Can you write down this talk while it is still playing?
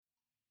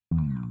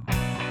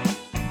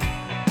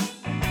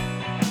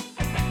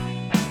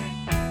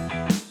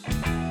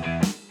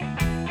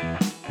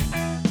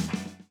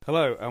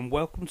Hello and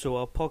welcome to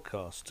our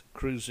podcast,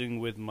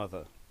 Cruising with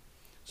Mother.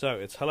 So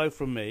it's hello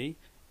from me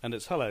and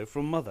it's hello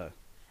from Mother.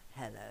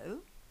 Hello.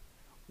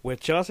 We're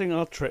charting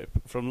our trip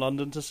from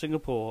London to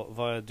Singapore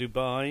via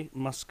Dubai,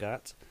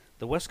 Muscat,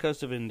 the west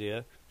coast of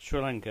India,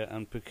 Sri Lanka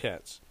and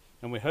Phuket,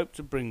 and we hope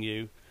to bring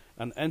you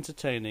an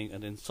entertaining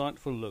and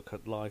insightful look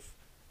at life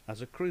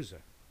as a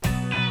cruiser.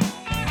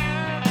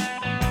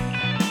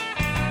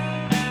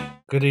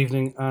 Good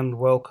evening and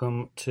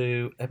welcome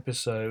to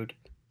episode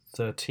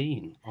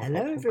 13 of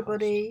Hello, our podcast.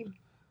 everybody.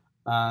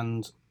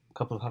 And a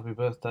couple of happy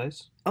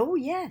birthdays. Oh,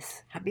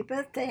 yes. Happy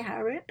birthday,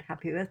 Harriet.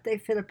 Happy birthday,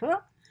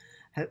 Philippa.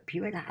 Hope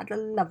you had a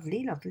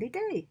lovely, lovely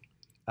day.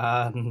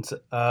 And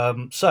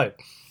so,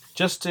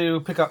 just to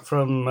pick up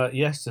from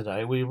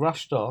yesterday, we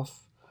rushed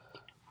off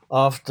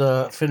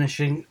after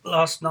finishing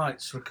last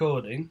night's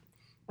recording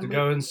to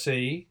go and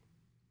see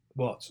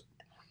what?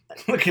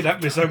 Looking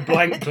at me so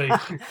blankly.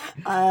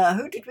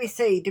 Who did we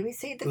see? Did we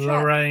see the chap?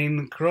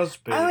 Lorraine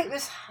Crosby. Oh, it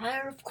was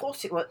her. Of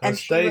course it was. Her And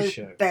she was stage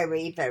show.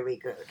 very, very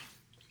good.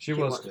 She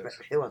was good.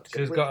 She was good.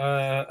 She's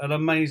got an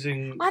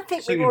amazing. I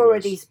think we've singing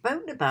already voice.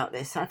 spoken about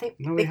this. I think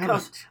No, we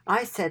because haven't.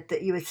 I said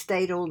that you had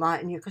stayed all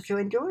night and because you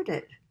enjoyed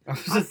it.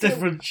 It was a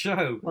different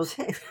show. Was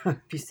it?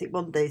 You see,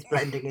 one day's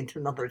blending into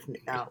another, isn't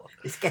it now?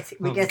 We're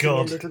Oh, getting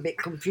God. a little bit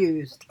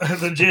confused.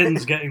 The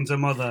gin's getting to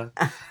Mother.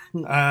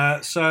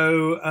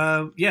 So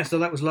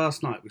that was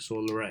last night. We saw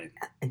Lorraine.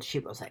 And she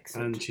was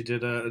excellent. And she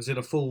did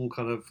a full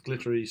kind of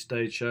glittery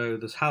stage show.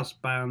 This house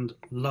band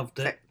loved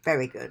it.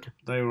 Very good.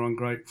 They were on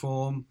great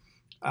form.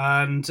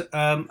 And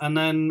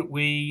then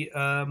we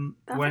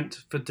went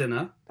for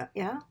dinner.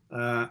 Yeah.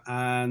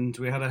 And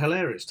we had a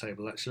hilarious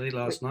table actually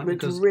last night.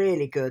 It was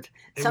really good.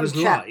 it Some was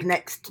chap like-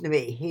 next to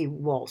me, he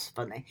was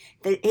funny.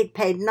 He'd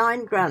paid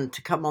 $9,000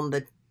 to come on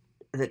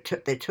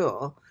the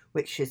tour,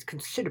 which is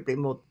considerably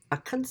more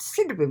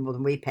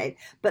than we paid.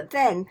 But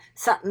then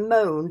sat and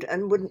moaned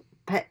and wouldn't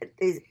pay.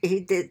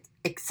 He did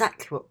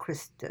exactly what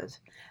Chris does,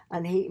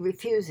 and he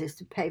refuses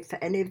to pay for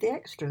any of the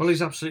extras. Well,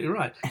 he's absolutely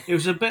right. It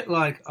was a bit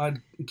like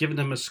I'd given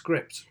him a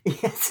script.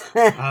 Yes.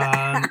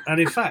 And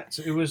in fact,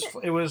 it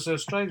was a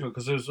strange one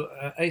because there was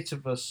 8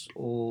 of us,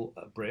 all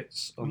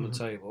Brits, on the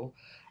table,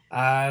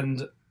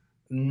 and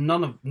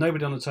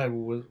nobody on the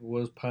table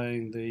was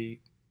paying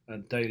the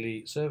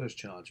daily service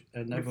charge,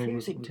 and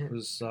everyone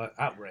was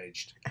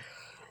outraged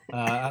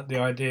at the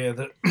idea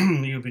that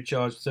you'd be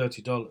charged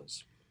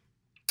 $30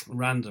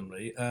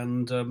 randomly,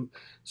 and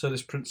so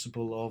this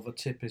principle of a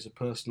tip is a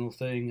personal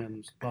thing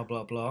and blah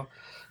blah blah.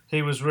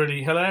 He was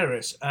really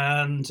hilarious,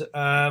 and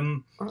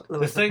The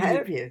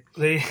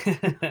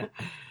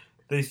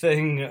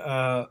thing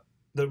that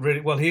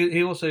really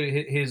he also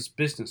his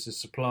business is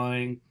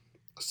supplying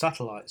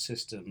satellite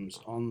systems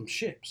on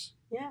ships.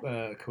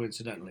 Yeah.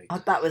 Coincidentally.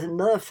 That was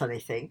another funny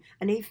thing,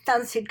 and he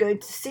fancied going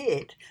to see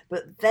it,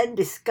 but then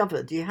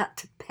discovered you had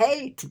to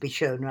pay to be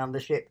shown around the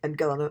ship and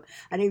go on,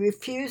 and he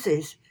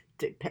refuses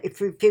to pay. If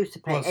he refused to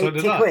pay Well, so did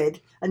 80 I.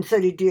 quid, and so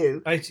did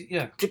you, 80,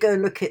 yeah. to go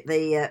and look at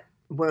the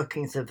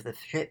workings of the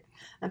ship,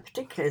 and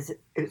particularly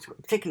it was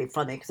particularly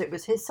funny because it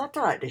was his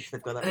satellite dish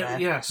they've got up there.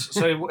 Yes.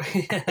 So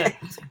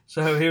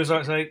so he was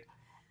like saying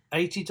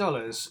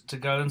 $80 to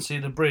go and see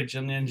the bridge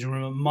and the engine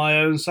room of my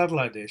own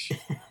satellite dish.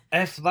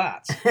 F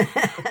that.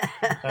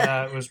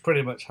 Was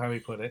pretty much how he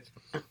put it.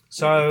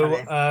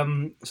 So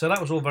so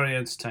that was all very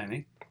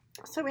entertaining.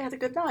 So we had a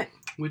good night.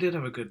 We did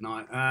have a good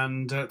night,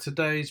 and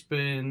today's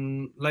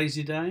been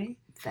lazy day.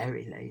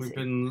 Very lazy. We've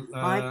been.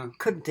 I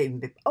couldn't even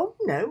be. Oh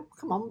no!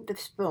 Come on,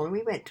 this morning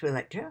we went to a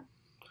lecture.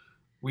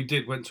 We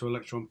went to a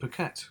lecture on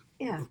Phuket.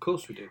 Yeah. Of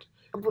course we did.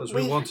 Because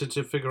we wanted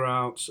to figure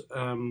out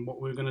what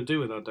we were going to do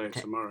with our day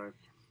tomorrow.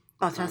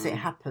 But as it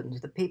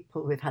happens, the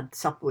people we've had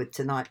supper with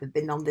tonight have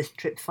been on this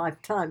trip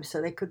 5 times,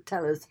 so they could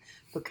tell us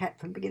Phuket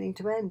from beginning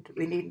to end.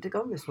 We needn't have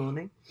gone this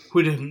morning.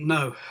 We didn't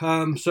know.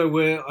 So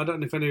I don't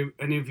know if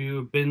any of you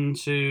have been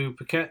to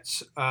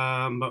Phuket,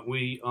 but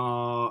we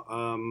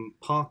are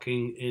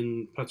parking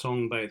in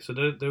Patong Bay. So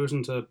there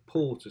isn't a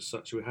port as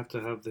such. We have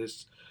to have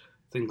this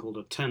thing called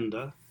a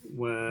tender,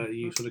 where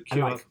you sort of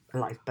queue up. A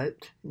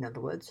lifeboat, in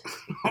other words.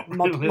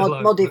 Lifeboat.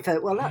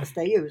 Modifboat. Well,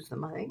 they use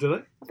them, I think. Do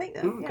they? I think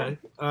Oh, okay.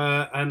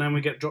 Yeah. And then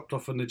we get dropped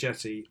off on the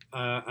jetty,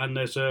 and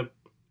there's a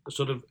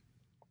sort of,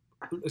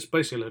 it's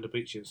basically a load of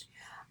beaches.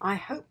 I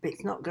hope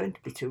it's not going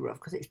to be too rough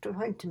because it's a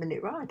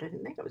 20-minute ride. I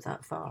didn't think it was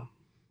that far.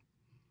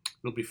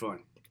 It'll be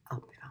fine.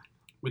 I'll be fine.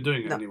 We're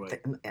doing it anyway.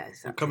 Yeah,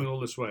 exactly. We're coming all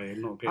this way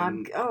and not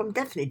getting. I'm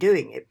definitely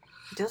doing it.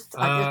 I just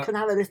can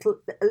have a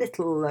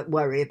little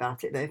worry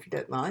about it, though, if you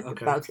don't mind,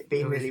 Okay. about it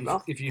being Well, really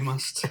rough. If you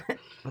must.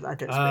 But I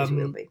don't suppose it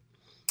will be.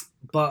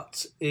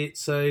 But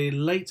it's a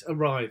late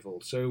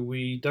arrival, so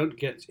we don't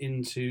get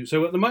into.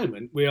 So at the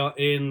moment, we are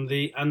in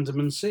the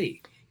Andaman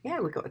Sea.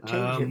 Yeah, we've got a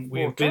change of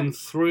water. We've been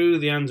through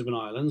the Andaman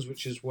Islands,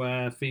 which is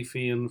where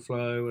Fifi and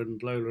Flo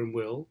and Lola and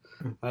Will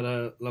had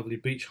a lovely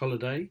beach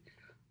holiday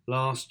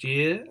last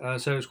year.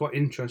 So it's quite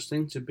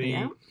interesting to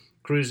be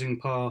cruising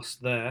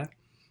past there.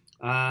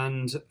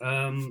 And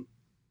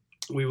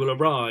we will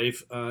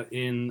arrive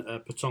in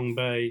Patong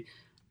Bay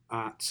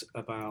at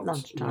about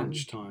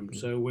Lunchtime.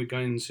 So we're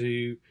going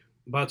to,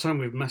 by the time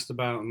we've messed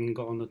about and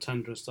got on the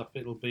tender and stuff,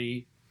 it'll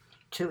be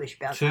 2ish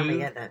by the time we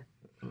get there.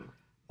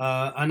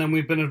 and then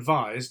we've been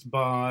advised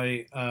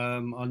by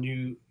our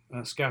new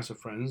Scouser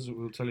friends, that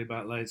we'll tell you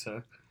about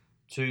later,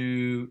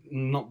 to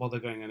not bother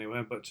going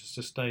anywhere, but just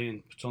to stay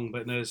in Patong.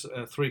 But there's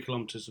 3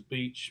 kilometres of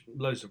beach,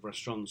 loads of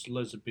restaurants,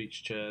 loads of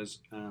beach chairs,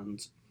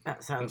 and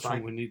That sounds that's like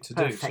what we need to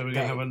do. So we're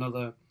going to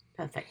have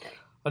perfect day.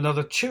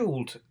 another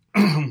chilled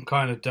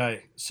kind of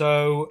day.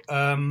 So,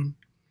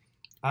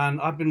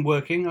 and I've been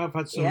working. I've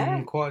had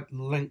some quite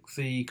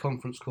lengthy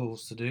conference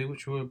calls to do,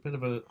 which were a bit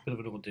of an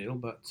ordeal.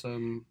 But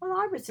well,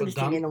 I was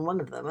listening in on one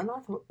of them, and I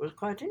thought it was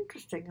quite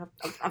interesting.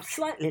 I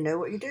slightly know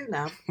what you do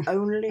now,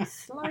 only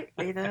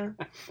slightly though.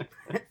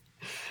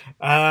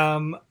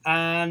 But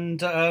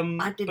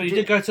you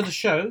did go to the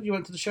show. You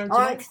went to the show I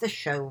today? went to the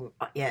show.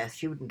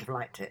 Yes, you wouldn't have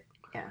liked it.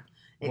 Yeah,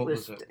 What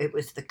was it? It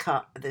was the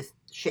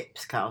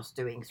ship's cast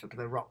doing sort of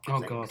a rock. Oh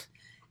thing. God.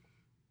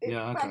 I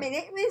Okay. mean,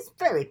 it was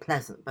very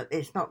pleasant, but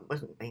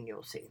wasn't being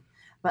your scene.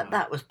 But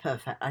that was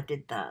perfect. I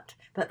did that.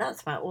 But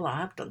that's about all I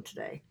have done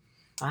today.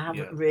 I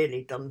haven't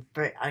really done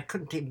I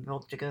couldn't even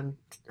bother to go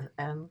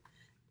and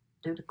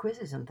do the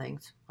quizzes and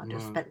things. I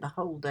just spent the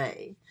whole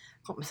day,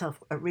 got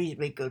myself a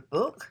reasonably good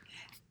book.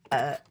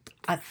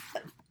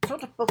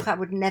 Sort of book I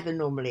would never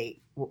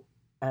normally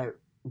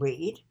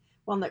read.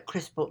 One that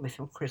Chris bought me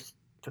for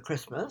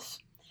Christmas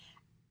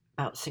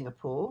about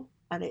Singapore,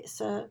 and it's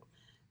sort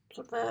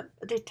of a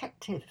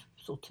detective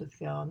sort of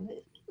yarn.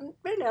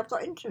 Really, I've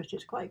got into it.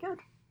 It's quite good.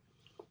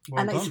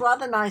 Well done. It's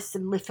rather nice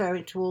than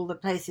referring to all the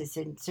places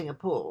in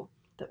Singapore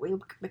that we're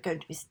going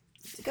to be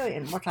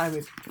going.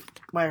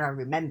 Where I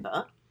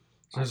remember.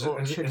 So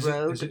is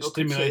it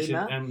stimulated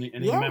any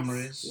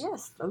memories?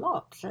 Yes, a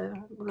lot. So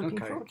I'm looking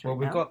forward to it.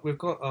 Well, we've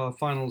got our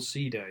final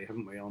sea day,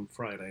 haven't we, on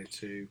Friday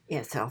to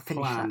I'll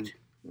finish plan that.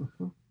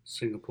 Mm-hmm.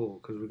 Singapore,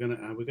 because we're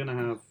gonna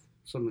have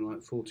something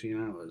like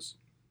 14 hours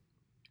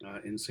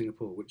in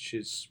Singapore, which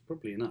is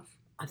probably enough.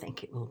 I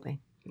think it will be,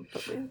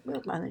 but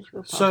we'll manage.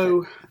 We'll pass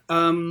So,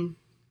 it.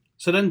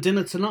 So then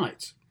dinner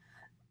tonight.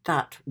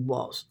 That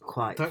was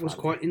quite. That was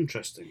quite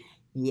interesting.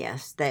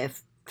 Yes, they're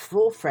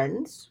 4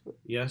 friends.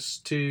 Yes,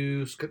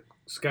 2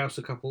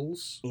 Scouser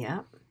couples.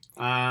 Yeah.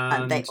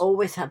 And they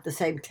always have the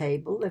same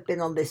table. They've been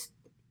on this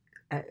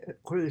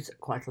cruise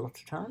quite a lot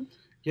of times.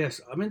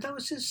 Yes, I mean, that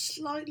was just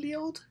slightly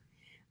odd,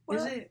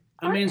 is it?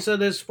 I mean, so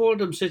there's 4 of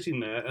them sitting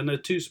there, and there are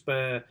 2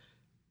 spare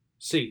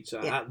seats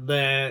at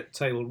their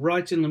table,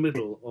 right in the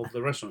middle of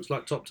the restaurant. It's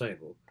like top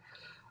table.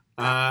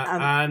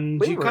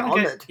 And you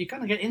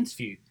kind of get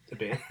interviewed a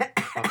bit,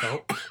 I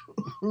felt.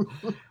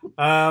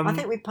 I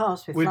think we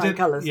passed with flying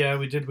colours. Yeah,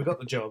 we did. We got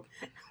the job.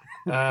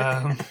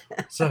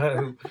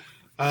 So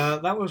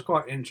that was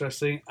quite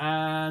interesting.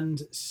 And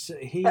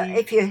But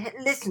if you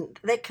listen,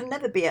 they can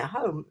never be at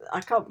home.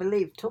 I can't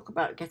believe. Talk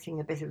about getting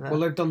a bit of a. Well,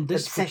 they've done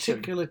this obsession.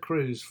 particular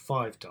cruise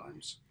 5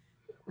 times.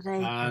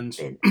 And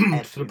to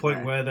the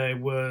point where they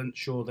weren't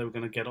sure they were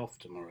going to get off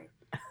tomorrow.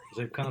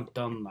 They've kind of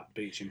done that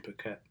beach in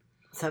Phuket.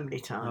 So many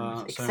times.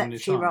 So Except many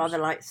she times. rather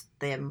likes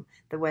the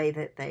way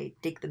that they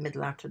dig the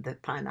middle out of the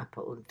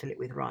pineapple and fill it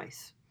with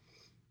rice.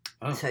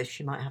 Oh. So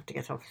she might have to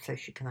get off so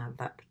she can have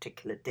that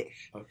particular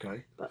dish.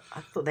 Okay. But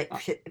I thought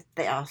if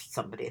they asked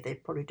somebody,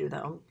 they'd probably do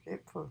that on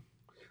it for.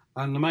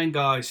 And the main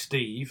guy,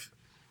 Steve,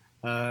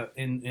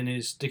 in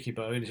his dicky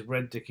bow, in his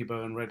red dicky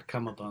bow and red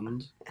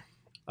cummerbund,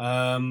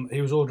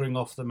 he was ordering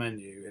off the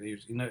menu, and he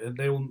was,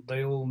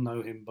 they all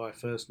know him by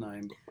first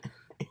name,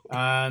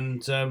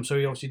 and so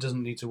he obviously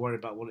doesn't need to worry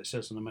about what it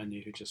says on the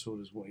menu. He just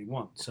orders what he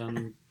wants.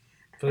 And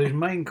for his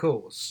main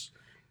course,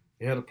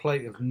 he had a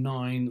plate of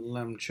 9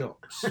 lamb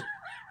chops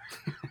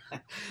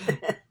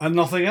and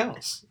nothing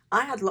else.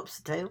 I had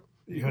lobster tail.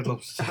 You had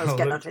lobster I was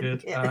tail. That's getting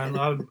good. yeah. And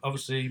I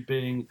obviously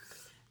being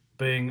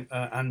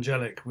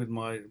angelic with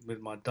my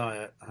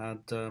diet,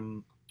 had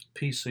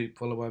pea soup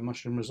followed by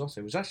mushroom risotto.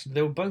 It was actually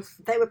they were both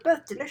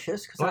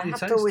delicious because I bloody have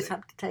to always tasty.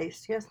 have to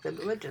taste. Yes, they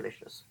were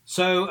delicious.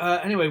 So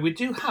anyway, we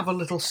do have a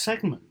little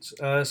segment.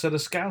 So the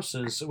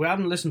Scousers, we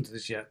haven't listened to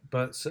this yet,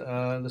 but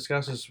the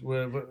Scousers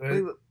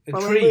were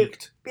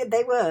intrigued.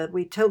 They were.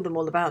 We told them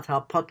all about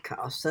our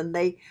podcast, and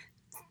they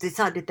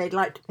decided they'd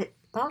like to pick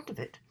part of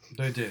it.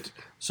 They did.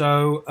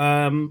 So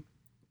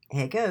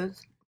Here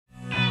goes.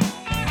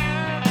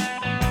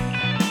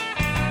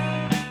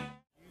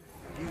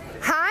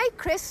 Hi,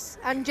 Chris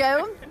and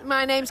Joan.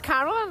 My name's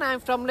Carol and I'm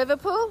from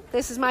Liverpool.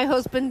 This is my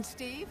husband,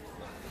 Steve.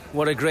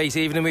 What a great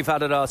evening we've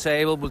had at our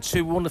table with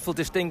 2 wonderful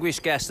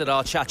distinguished guests at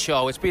our chat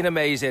show. It's been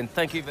amazing.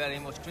 Thank you very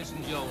much, Chris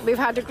and Joan. We've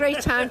had a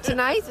great time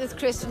tonight with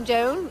Chris and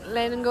Joan,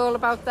 learning all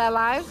about their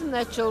lives and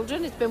their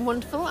children. It's been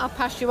wonderful. I'll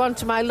pass you on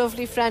to my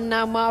lovely friend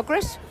now,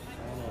 Margaret.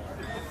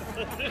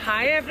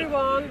 Hi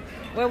everyone.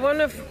 We're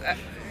one of.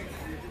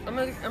 Am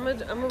I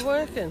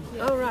working?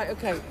 Oh right,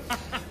 okay.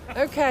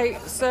 Okay,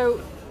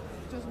 so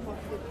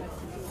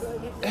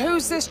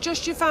who's this?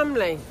 Just your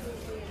family?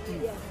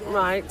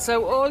 Right.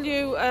 So all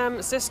you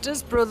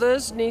sisters,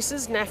 brothers,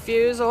 nieces,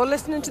 nephews, all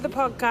listening to the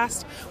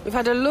podcast. We've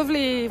had a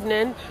lovely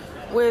evening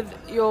with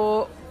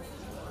your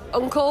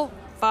uncle,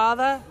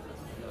 father,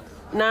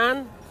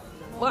 nan,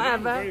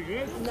 whatever.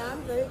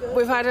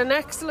 We've had an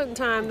excellent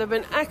time. They've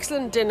been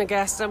excellent dinner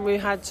guests, and we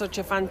had such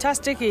a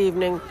fantastic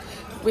evening.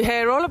 We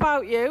hear all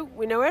about you.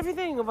 We know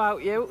everything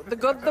about you, the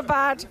good, the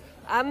bad,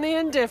 and the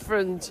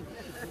indifferent.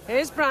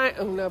 Here's Brian.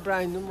 Oh no,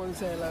 Brian didn't want to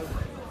say hello.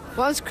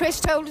 Once Chris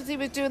told us he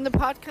was doing the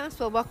podcast,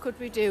 well, what could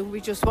we do?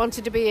 We just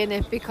wanted to be in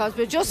it because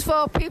we're just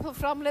 4 people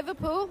from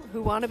Liverpool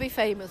who want to be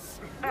famous.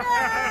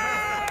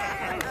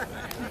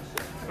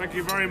 Thank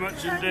you very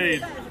much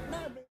indeed.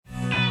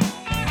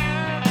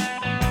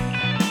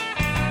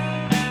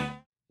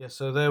 Yeah,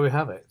 so there we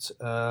have it.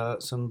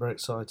 Some very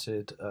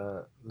excited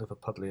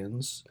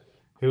Liverpudlians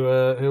who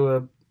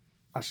are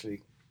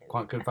actually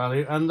quite good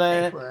value, and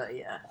their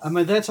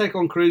take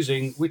on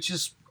cruising, which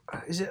is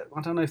it?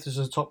 I don't know if this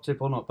is a top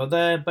tip or not, but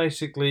they're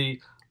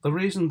basically the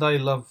reason they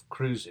love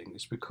cruising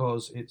is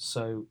because it's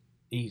so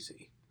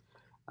easy,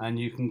 and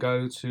you can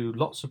go to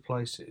lots of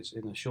places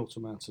in a short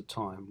amount of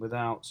time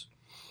without,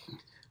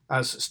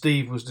 as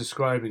Steve was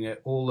describing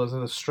it, all of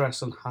the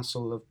stress and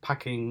hassle of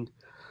packing,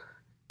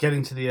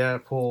 getting to the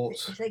airport,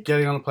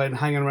 getting on a plane,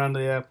 hanging around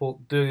the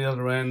airport, doing the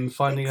other end,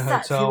 finding a hotel.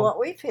 Exactly what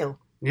we feel.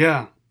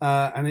 Yeah,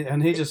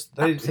 and he just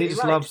Absolutely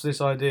right. loves this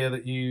idea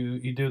that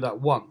you do that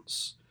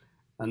once,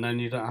 and then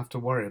you don't have to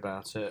worry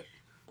about it.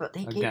 But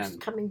he again. keeps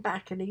coming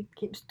back and he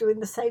keeps doing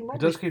the same one.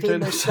 He does keep doing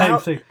the same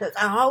thing. There's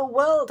a whole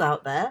world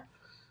out there.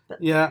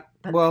 But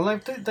Well,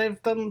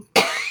 they've done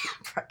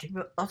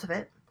practically a lot of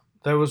it.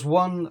 There was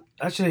one.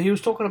 Actually, he was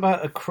talking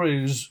about a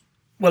cruise.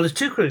 Well, there's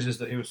 2 cruises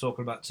that he was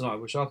talking about tonight,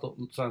 which I thought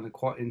sounded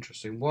quite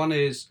interesting. One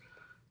is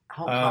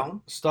Hong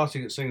Kong.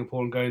 starting at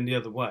Singapore and going the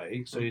other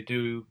way. So you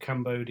do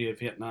Cambodia,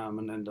 Vietnam,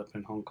 and end up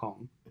in Hong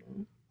Kong.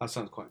 That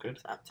sounds quite good.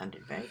 That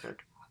sounded very good.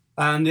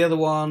 And the other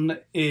one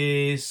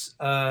is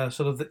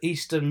sort of the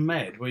Eastern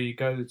Med, where you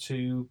go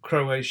to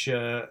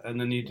Croatia and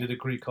then you do the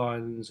Greek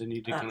islands and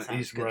you do kind of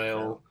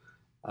Israel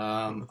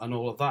and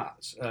all of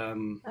that.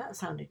 That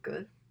sounded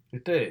good.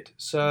 It did.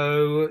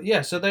 So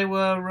so they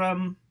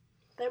were.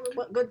 They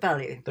were good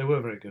value. They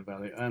were very good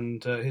value.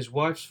 And his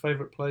wife's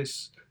favourite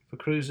place for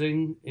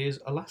cruising is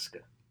Alaska.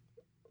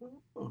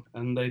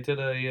 And they did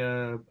he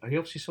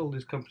obviously sold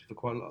his company for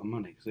quite a lot of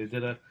money because they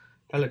did a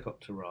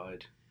helicopter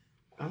ride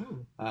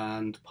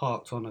and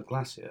parked on a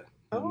glacier.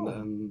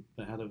 And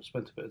they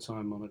spent a bit of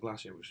time on a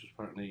glacier, which was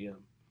apparently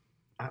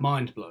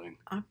mind-blowing.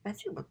 I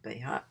bet it would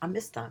be. I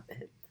missed that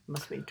bit.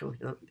 Must have been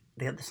talking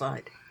the other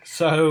side.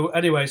 So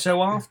anyway,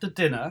 after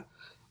dinner,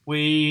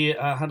 we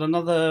had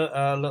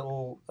another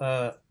little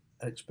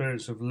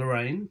experience of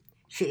Lorraine.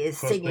 She is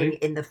Crosby. singing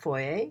in the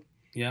foyer.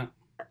 Yeah.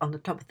 On the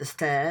top of the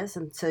stairs,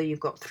 and so you've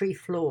got 3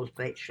 floors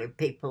basically,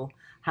 people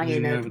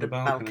hanging over the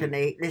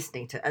balcony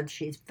listening to, and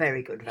she's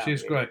very good value.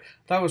 She's great.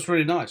 That was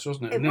really nice,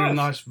 wasn't it? It A was.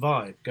 nice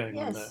vibe going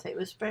on there. Yes, it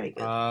was very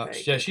good.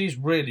 Yeah, she's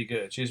really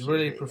good. She's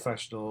really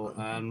professional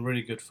and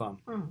really good fun.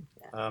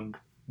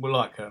 We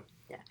like her.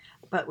 Yeah,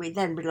 but we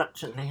then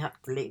reluctantly had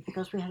to leave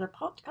because we had a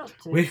podcast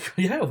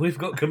to We've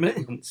got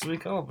commitments. We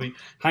can't be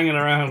hanging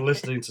around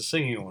listening to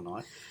singing all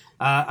night.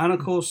 And of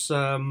course,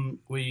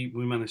 we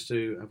managed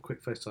to have a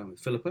quick FaceTime with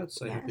Philippa to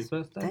say happy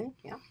birthday.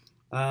 Yeah.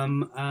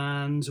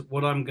 And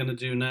what I'm going to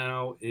do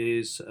now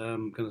is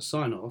going to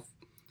sign off.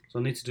 So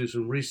I need to do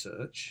some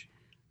research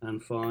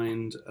and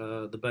find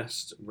the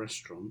best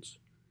restaurant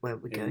Where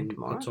we're going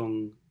tomorrow.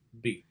 Patong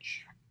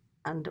Beach.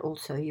 And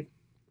also, it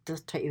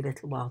does take you a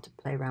little while to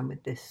play around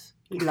with this.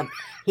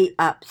 He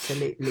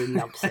absolutely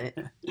loves it.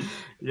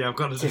 Yeah, I've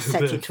got to do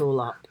set it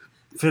all up.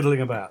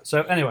 Fiddling about.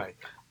 So anyway,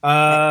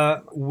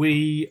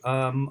 we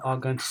are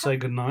going to say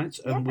goodnight,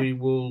 and we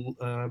will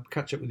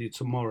catch up with you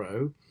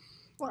tomorrow.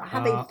 Well,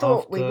 having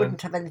thought we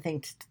wouldn't have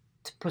anything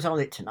to put on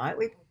it tonight,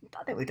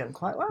 I think we've done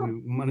quite well.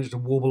 We managed to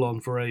warble on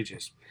for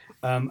ages.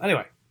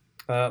 Anyway,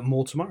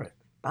 more tomorrow.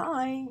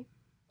 Bye.